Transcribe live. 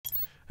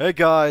Hey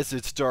guys,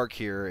 it's Dark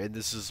here, and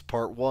this is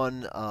part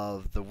 1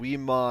 of the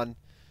wemod.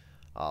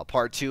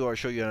 Part 2, I'll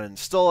show you how to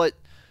install it.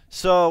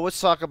 So let's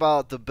talk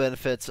about the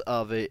benefits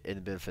of it and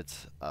the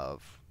benefits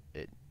of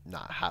it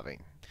not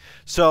having.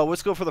 So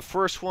let's go for the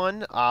first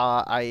one.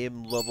 I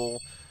am level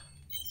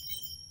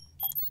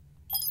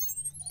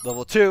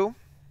 2,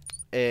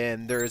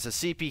 and there is a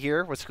CP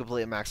here, which is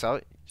completely maxed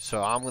out.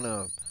 So I'm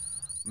gonna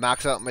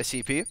max out my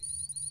CP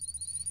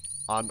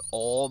on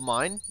all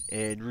mine,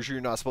 and usually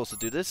you're not supposed to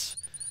do this.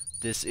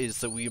 This is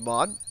the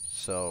wemod,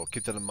 so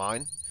keep that in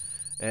mind.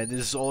 And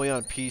this is only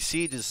on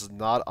PC, this is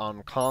not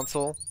on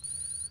console.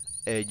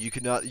 And you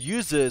cannot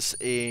use this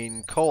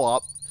in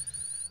co-op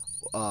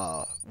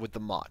with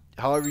the mod.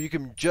 However, you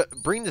can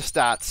bring the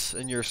stats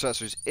and your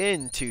accessories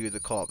into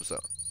the co-op zone.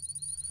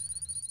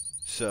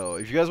 So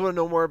if you guys want to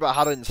know more about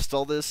how to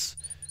install this,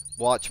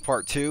 watch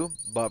part 2.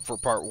 But for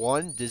part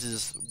 1, this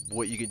is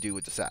what you can do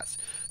with the stats.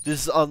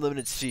 This is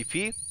unlimited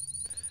CP.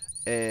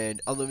 And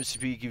unlimited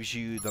CP gives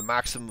you the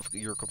maximum of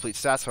your complete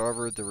stats.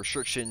 However, the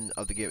restriction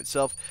of the game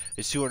itself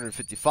is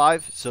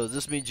 255. So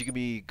this means you can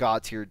be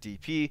God tier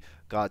DP,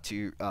 God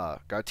tier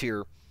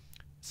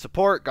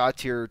support, God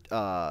tier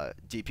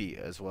DP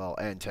as well,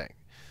 and tank.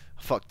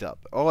 Fucked up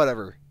or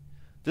whatever.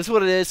 This is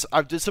what it is.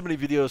 I've did so many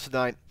videos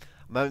tonight.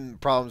 I'm having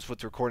problems with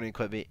the recording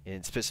equipment, and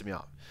it's pissing me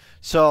off.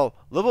 So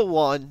level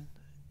 1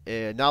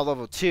 and now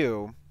level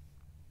 2.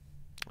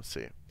 Let's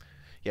see.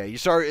 Yeah, you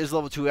start as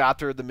level 2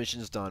 after the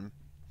mission's done.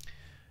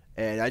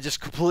 And I just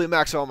completely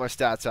maxed all my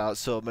stats out.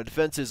 So my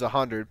defense is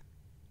 100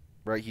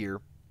 right here.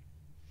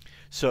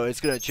 So it's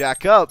going to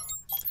jack up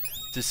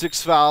to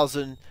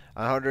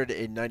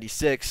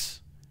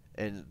 6,196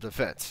 in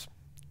defense.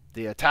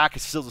 The attack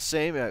is still the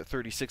same at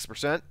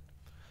 36%.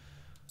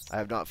 I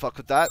have not fucked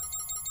with that.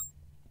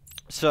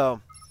 So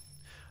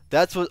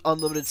that's what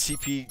unlimited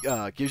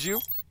CP gives you.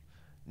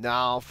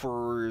 Now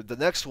for the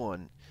next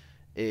one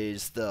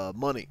is the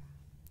money.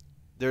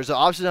 There's an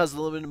option that has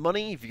unlimited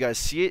money. If you guys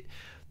see it.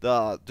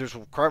 There's a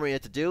requirement you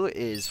have to do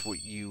is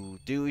what you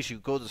do is you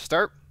go to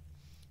start,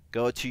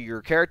 go to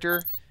your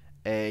character,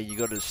 and you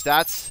go to the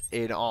stats,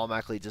 and it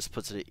automatically just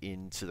puts it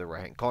into the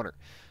right hand corner.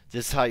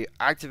 This is how you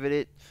activate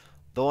it.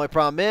 The only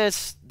problem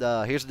is,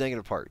 here's the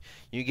negative part.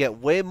 You get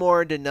way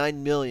more than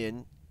 9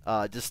 million.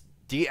 Just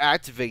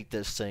deactivate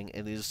this thing,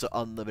 and use the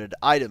unlimited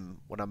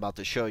item, what I'm about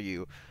to show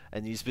you,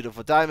 and these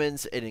beautiful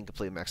diamonds, and then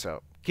completely max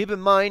out. Keep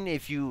in mind,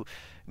 if you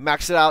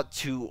max it out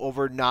to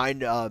over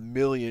 900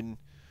 million,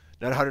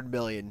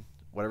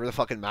 whatever the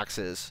fucking max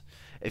is.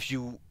 If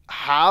you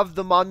have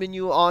the mod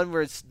menu on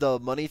where it's the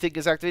money thing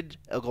is activated,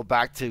 it'll go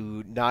back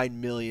to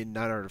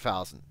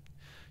 9,900,000.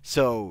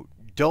 So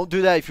don't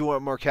do that if you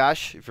want more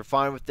cash. If you're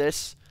fine with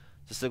this,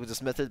 just stick with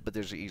this method, but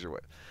there's an easier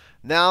way.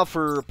 Now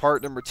for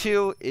part number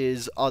 2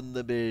 is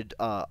unlimited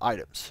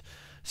items.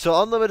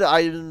 So unlimited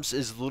items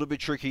is a little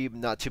bit tricky, but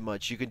not too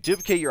much. You can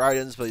duplicate your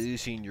items by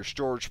using your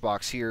storage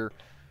box here.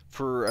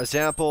 For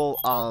example,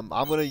 I'm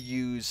going to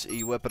use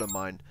a weapon of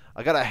mine.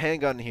 I got a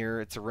handgun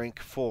here. It's a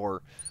rank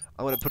 4.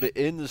 I'm going to put it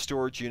in the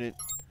storage unit.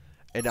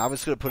 And I'm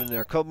just going to put it in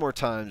there a couple more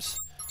times.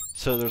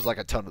 So there's like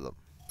a ton of them.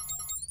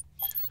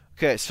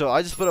 Okay, so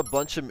I just put a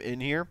bunch of them in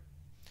here.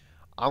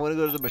 I'm going to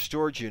go to my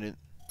storage unit.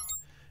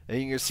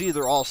 And you can see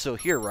they're all still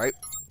here, right?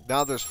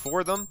 Now there's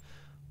 4 of them.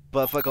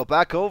 But if I go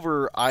back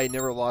over, I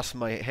never lost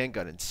my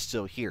handgun. It's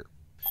still here.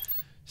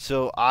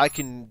 So I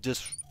can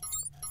just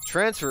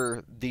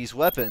transfer these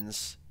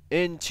weapons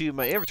into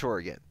my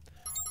inventory again.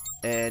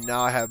 And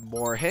now I have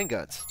more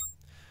handguns.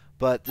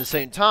 But at the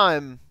same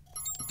time,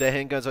 the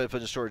handguns I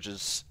put in storage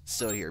is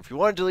still here. If you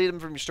want to delete them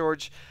from your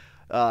storage,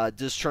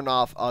 just turn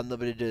off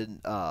unlimited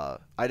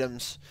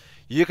items.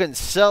 You can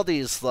sell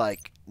these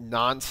like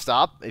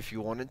non-stop if you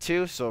wanted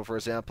to. So for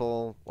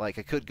example, like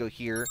I could go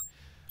here,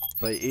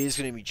 but it is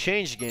going to be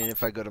changed again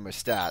if I go to my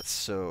stats.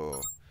 So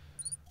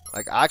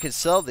like I can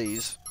sell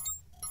these.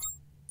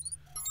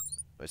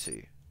 Let's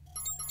see.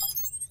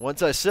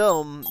 Once I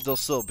sell them, they'll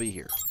still be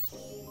here.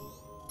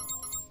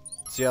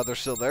 See how they're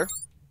still there?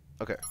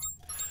 Okay.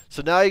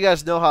 So now you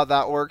guys know how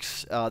that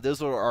works.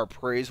 Those are our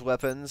praise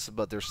weapons,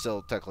 but they're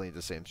still technically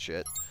the same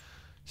shit.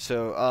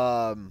 So,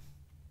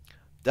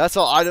 that's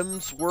how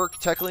items work,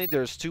 technically.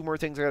 There's 2 more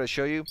things I gotta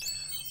show you.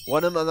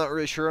 One of them I'm not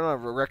really sure on. I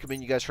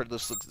recommend you guys try to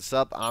look this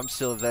up. I'm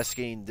still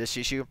investigating this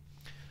issue.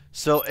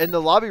 So, in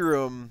the lobby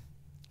room,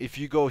 if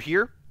you go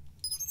here,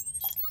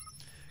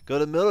 go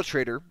to Middle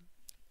Trader,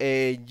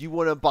 and you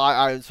want to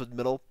buy items with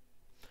Middle,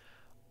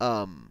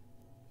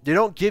 they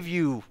don't give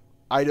you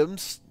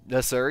items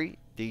necessary.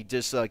 They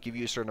just give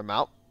you a certain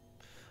amount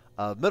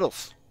of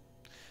middles.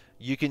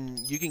 You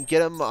can get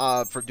them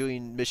for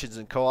doing missions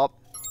in co-op.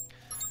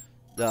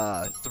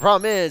 The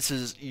problem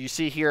is you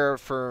see here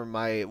for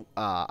my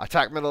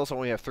attack middles I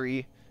only have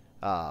 3.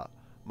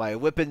 My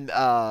weapon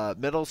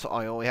middles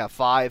I only have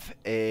 5,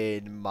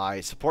 and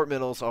my support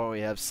middles I only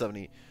have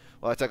 70.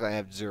 Well, technically I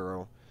have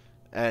 0.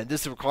 And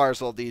this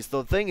requires all these.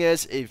 The thing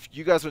is, if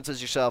you guys want to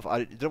test yourself,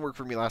 it didn't work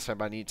for me last time,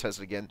 but I need to test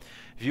it again.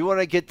 If you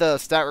want to get the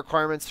stat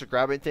requirements to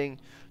grab anything,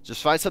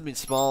 just find something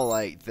small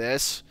like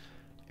this,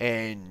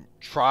 and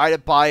try to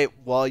buy it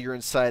while you're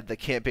inside the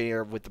campaign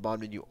area with the mod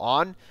menu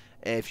on.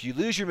 And if you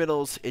lose your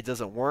minerals, it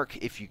doesn't work.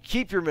 If you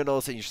keep your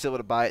minerals and you're still able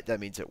to buy it,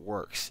 that means it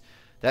works.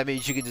 That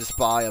means you can just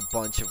buy a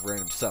bunch of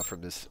random stuff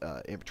from this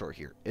inventory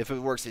here. If it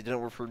works, it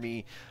didn't work for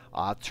me,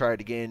 I'll try it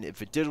again.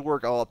 If it did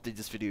work, I'll update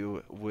this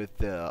video with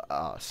the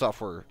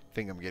software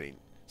thing I'm getting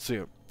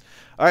soon.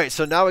 Alright,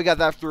 so now we got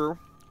that through.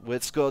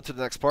 Let's go to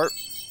the next part.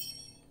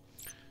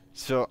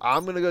 So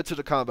I'm going to go to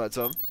the combat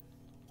zone.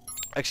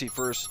 Actually,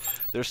 first,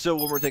 there's still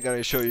one more thing I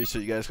gotta show you so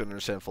you guys can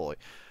understand fully.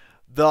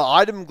 The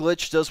item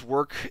glitch does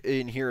work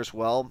in here as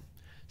well.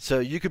 So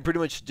you can pretty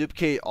much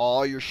duplicate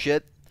all your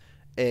shit,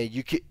 and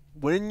you can,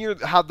 when you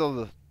have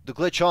the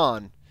glitch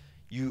on,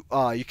 you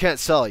can't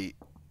sell it.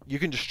 You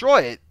can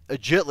destroy it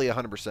legitly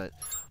 100%,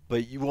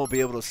 but you won't be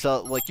able to sell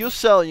it. Like, you'll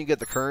sell and you get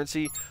the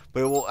currency,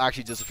 but it will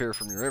actually disappear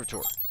from your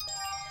inventory.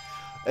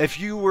 If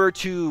you were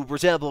to, for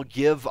example,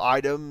 give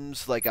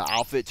items like an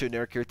outfit to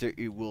another character,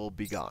 it will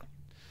be gone.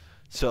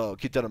 So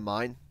keep that in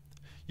mind.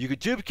 You could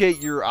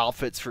duplicate your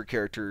outfits for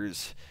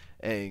characters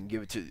and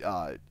give it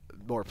to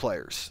more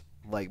players,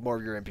 like more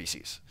of your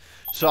NPCs.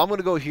 So I'm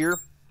gonna go here,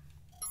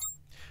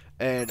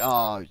 and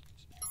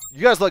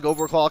you guys like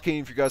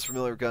overclocking. If you guys are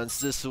familiar with guns,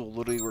 this will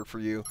literally work for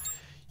you.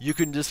 You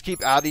can just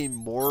keep adding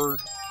more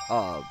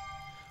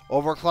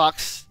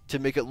overclocks to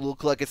make it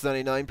look like it's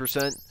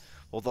 99%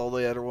 with all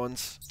the other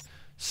ones.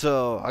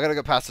 So I gotta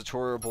go past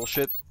tutorial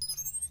bullshit.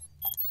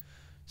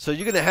 So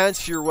you can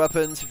enhance your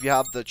weapons if you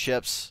have the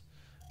chips.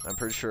 I'm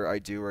pretty sure I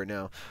do right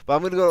now. But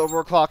I'm going to go to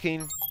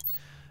overclocking.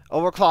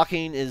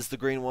 Overclocking is the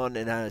green one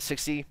and has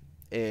 60.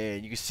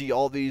 And you can see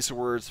all these are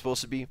where it's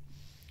supposed to be.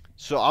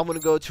 So I'm going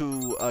to go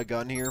to a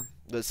gun here.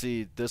 Let's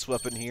see this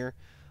weapon here.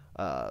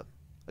 I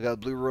got a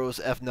Blue Rose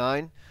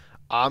F9.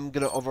 I'm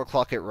going to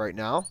overclock it right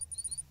now.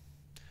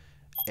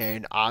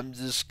 And I'm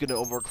just going to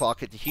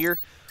overclock it to here.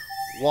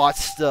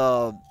 Watch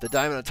the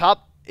diamond on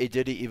top. It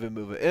didn't even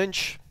move an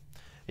inch.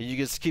 And you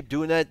just keep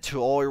doing that to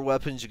all your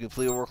weapons. You can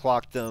completely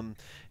overclock them.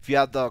 If you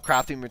have the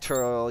crafting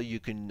material, you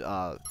can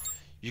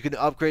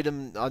upgrade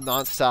them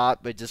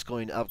non-stop by just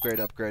going upgrade.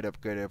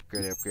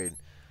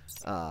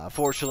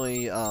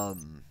 Unfortunately,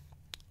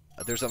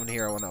 there's something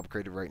here I want to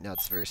upgrade it right now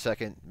this very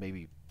second.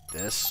 Maybe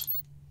this.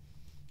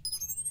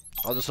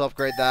 I'll just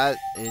upgrade that,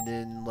 and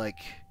then like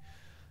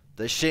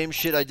the same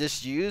shit I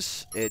just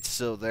used, it's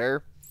still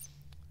there.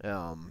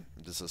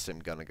 This is the same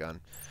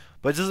gun,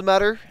 but it doesn't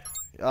matter.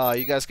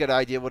 You guys get an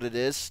idea what it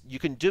is. You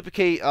can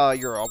duplicate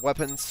your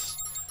weapons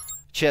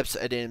chips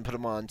and then put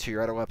them onto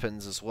your other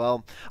weapons as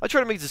well. I try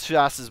to make this as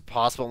fast as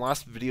possible.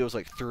 Last video was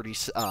like 30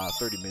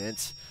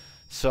 minutes,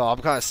 so I'm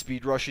kind of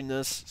speed rushing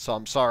this. So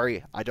I'm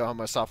sorry, I don't have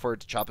my software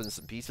to chop into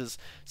some pieces,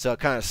 so it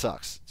kind of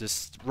sucks.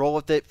 Just roll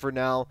with it for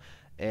now,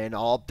 and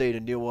I'll update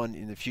a new one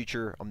in the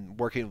future. I'm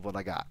working with what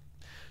I got.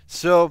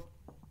 So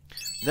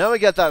now we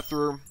got that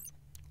through.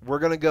 We're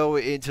gonna go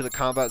into the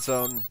combat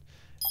zone.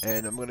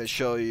 And I'm going to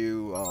show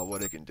you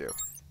what it can do.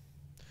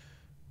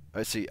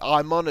 Let's see.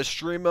 I'm on a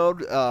stream mode.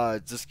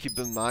 Just keep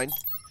in mind.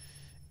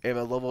 And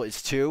my level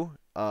is 2.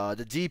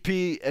 The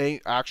DP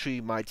ain't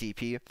actually my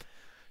DP.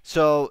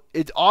 So,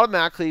 it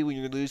automatically, when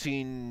you're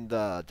losing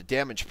the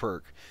damage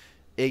perk,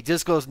 it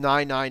just goes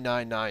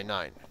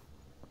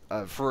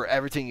 99999 for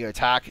everything you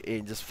attack,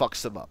 and just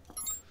fucks them up.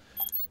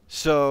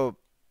 So,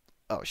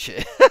 oh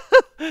shit.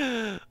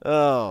 I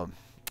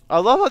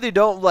love how they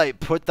don't, like,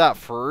 put that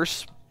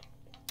first.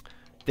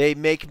 They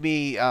make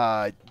me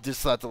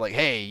just have to like,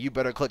 hey, you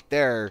better click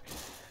there.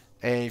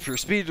 And if you're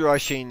speed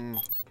rushing,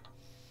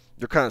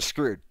 you're kind of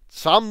screwed.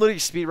 So I'm literally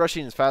speed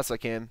rushing as fast as I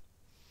can.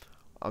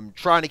 I'm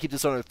trying to keep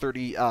this under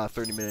 30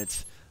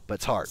 minutes, but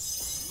it's hard.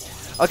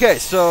 Okay,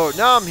 so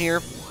now I'm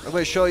here. I'm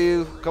going to show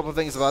you a couple of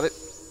things about it.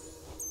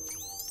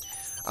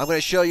 I'm going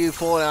to show you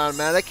full and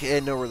automatic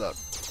and no reload.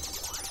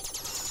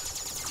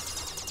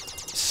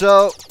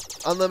 So,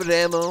 unlimited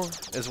ammo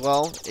as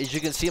well. As you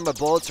can see, my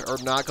bullets are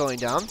not going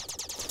down.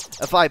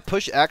 If I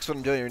push X, what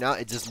I'm doing right now,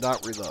 it does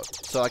not reload.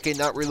 So I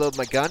cannot reload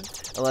my gun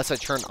unless I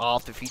turn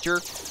off the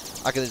feature.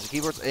 I can use the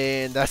keyboards,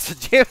 and that's the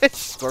damage.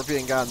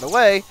 Scorpion got in the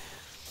way.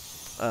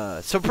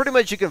 So pretty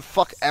much you can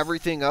fuck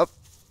everything up.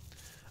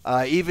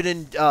 Even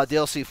in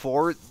DLC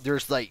 4,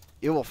 there's like,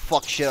 it will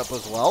fuck shit up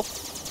as well.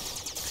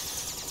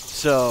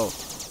 So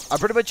I'm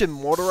pretty much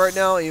immortal right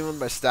now, even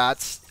with my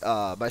stats.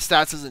 My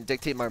stats doesn't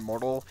dictate my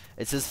immortal.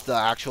 It's just the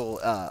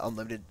actual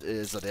unlimited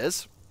as it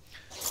is.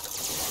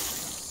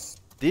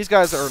 These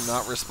guys are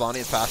not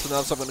responding fast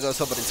enough, so I'm going to go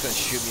somebody's going to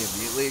shoot me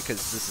immediately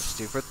because this is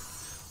stupid.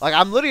 Like,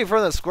 I'm literally in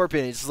front of the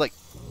Scorpion, and he's just like,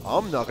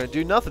 I'm not going to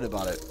do nothing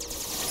about it.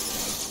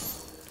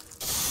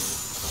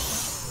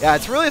 Yeah,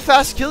 it's really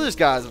fast to kill these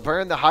guys.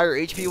 Apparently the higher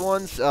HP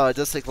ones, it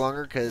does take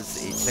longer because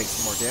it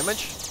takes more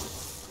damage.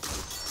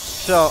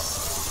 So,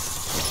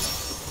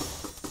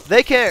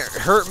 they can't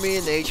hurt me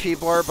in the HP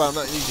bar, but I'm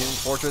not using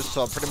Fortress,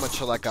 so I'm pretty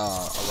much like a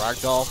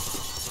ragdoll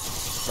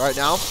right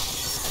now.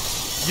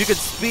 You can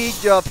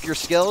speed up your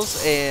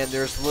skills, and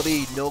there's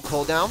literally no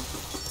cooldown.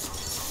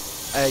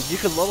 You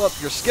can level up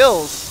your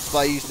skills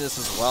by using this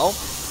as well.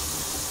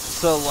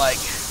 So, like,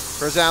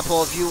 for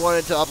example, if you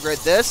wanted to upgrade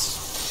this,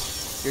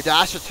 Your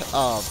dash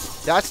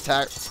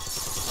attack,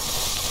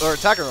 or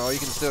attack and roll, you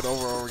can just do it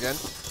over and over again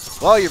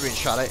while you're being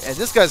shot at. And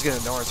this guy's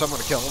getting annoying, so I'm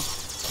gonna kill him.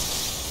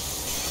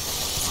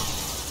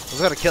 I'm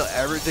gonna kill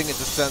everything that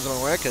just stands in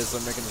my way because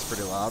I'm making this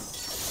pretty loud.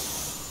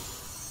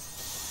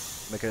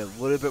 Make it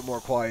a little bit more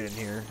quiet in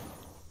here.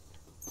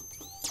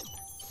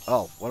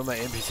 Oh, one of my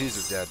NPCs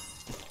are dead.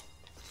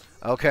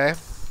 Okay.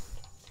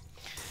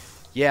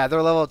 Yeah,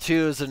 they're level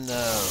 2s in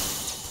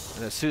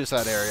the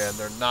suicide area, and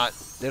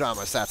they don't have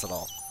my stats at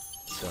all.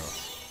 So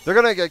they're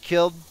gonna get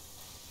killed.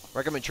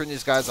 Recommend turning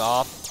these guys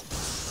off.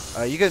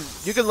 You can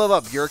level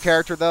up your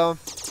character though.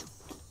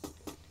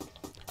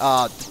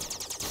 Yeah,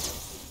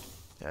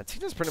 I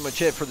think that's pretty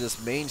much it for this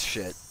main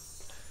shit.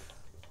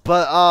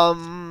 But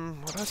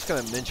what else can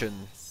I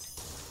mention?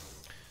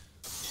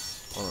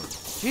 Oh,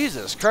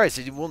 Jesus Christ,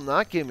 he will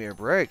not give me a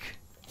break.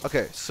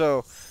 Okay,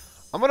 so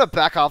I'm gonna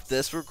back off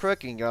this real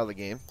quick and get out of the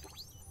game.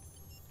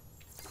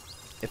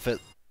 If it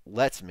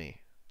lets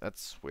me.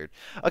 That's weird.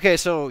 Okay,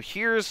 so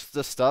here's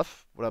the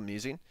stuff, what I'm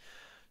using.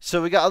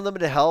 So we got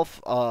unlimited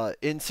health,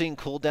 insane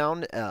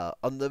cooldown,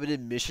 unlimited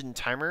mission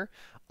timer,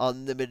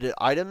 unlimited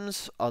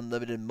items,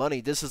 unlimited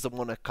money. This is the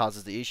one that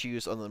causes the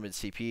issues. Unlimited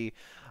CP,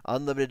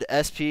 unlimited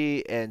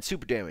SP, and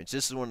super damage.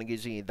 This is the one that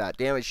gives me that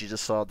damage you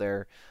just saw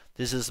there.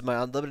 This is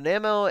my unlimited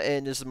ammo,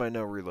 and this is my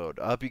no reload.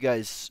 I hope you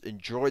guys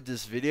enjoyed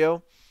this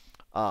video.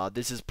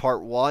 This is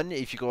part 1.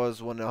 If you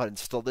guys want to know how to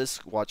install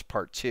this, watch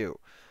part 2.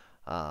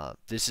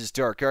 This is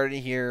Dark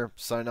Guardian here.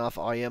 Sign off.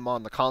 I am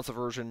on the console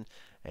version,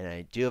 and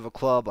I do have a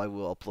club. I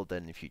will upload that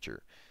in the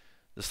future.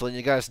 Just letting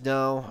you guys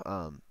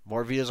know,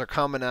 more videos are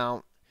coming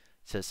out.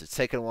 It says it's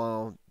taking a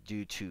while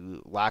due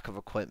to lack of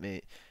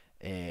equipment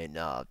and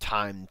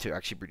time to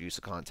actually produce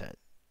the content.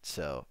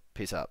 So,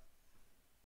 peace out.